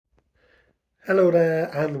Hello there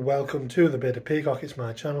and welcome to the Bearded Peacock. It's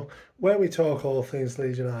my channel where we talk all things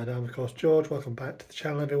Leeds United. I'm of course George. Welcome back to the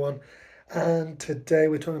channel, everyone. And today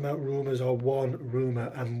we're talking about rumours, or one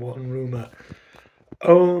rumour and one rumour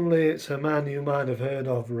only. It's a man you might have heard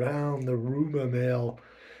of round the rumour mill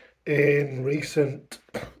in recent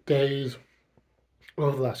days,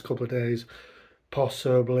 over the last couple of days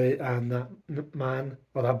possibly, and that man,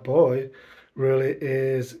 or that boy, really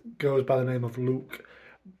goes by the name of Luke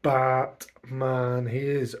Bartman. He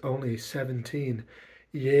is only 17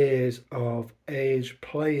 years of age,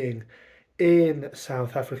 playing in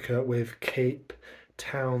South Africa with Cape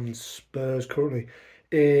Town Spurs, currently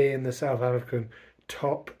in the South African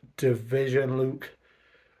top division. Luke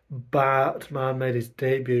Bartman made his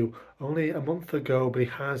debut only a month ago, but he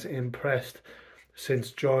has impressed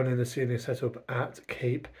since joining the senior setup at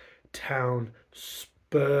Cape Town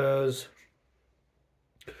Spurs.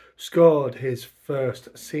 Scored his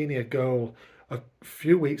first senior goal a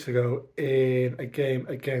few weeks ago in a game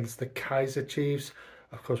against the Kaiser Chiefs.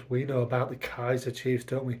 Of course, we know about the Kaiser Chiefs,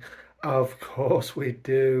 don't we? Of course we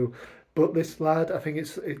do. But this lad, I think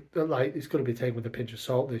it's going to be taken with a pinch of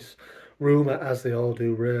salt, this rumour, as they all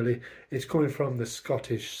do, really. It's coming from the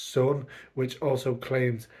Scottish Sun, which also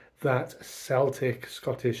claims that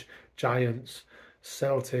Scottish Giants,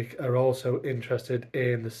 Celtic, are also interested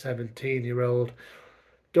in the 17-year-old.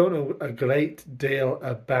 Don't know a great deal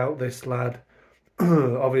about this lad.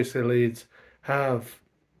 Obviously, Leeds have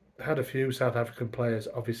had a few South African players,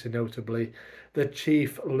 obviously notably the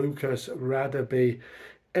Chief Lucas Radaby.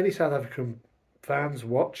 Any South African fans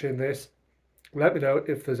watching this, let me know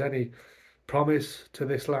if there's any promise to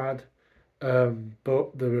this lad.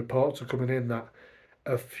 But the reports are coming in that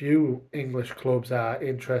a few English clubs are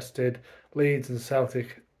interested. Leeds and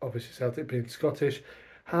Celtic, obviously Celtic being Scottish,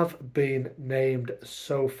 have been named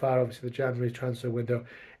so far. Obviously the January transfer window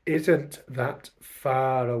isn't that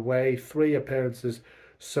far away. 3 appearances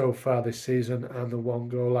so far this season and the 1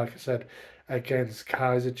 goal, like I said, against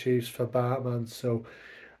Kaiser Chiefs for Bartman. So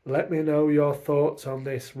let me know your thoughts on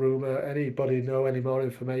this rumour. Anybody know any more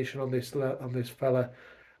information on this fella?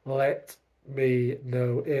 Let me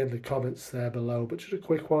know in the comments there below. But just a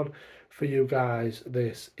quick one for you guys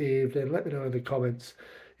this evening. Let me know in the comments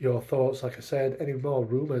your thoughts. Like I said, any more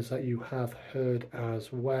rumours that you have heard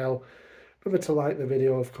as well. Remember to like the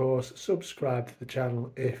video, of course. Subscribe to the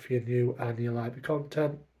channel if you're new and you like the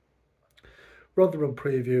content. Rotherham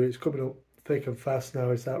preview is coming up thick and fast now.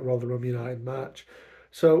 It's that Rotherham United match.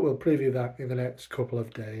 So we'll preview that in the next couple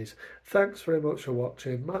of days. Thanks very much for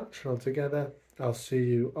watching. Match on together. I'll see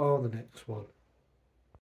you on the next one.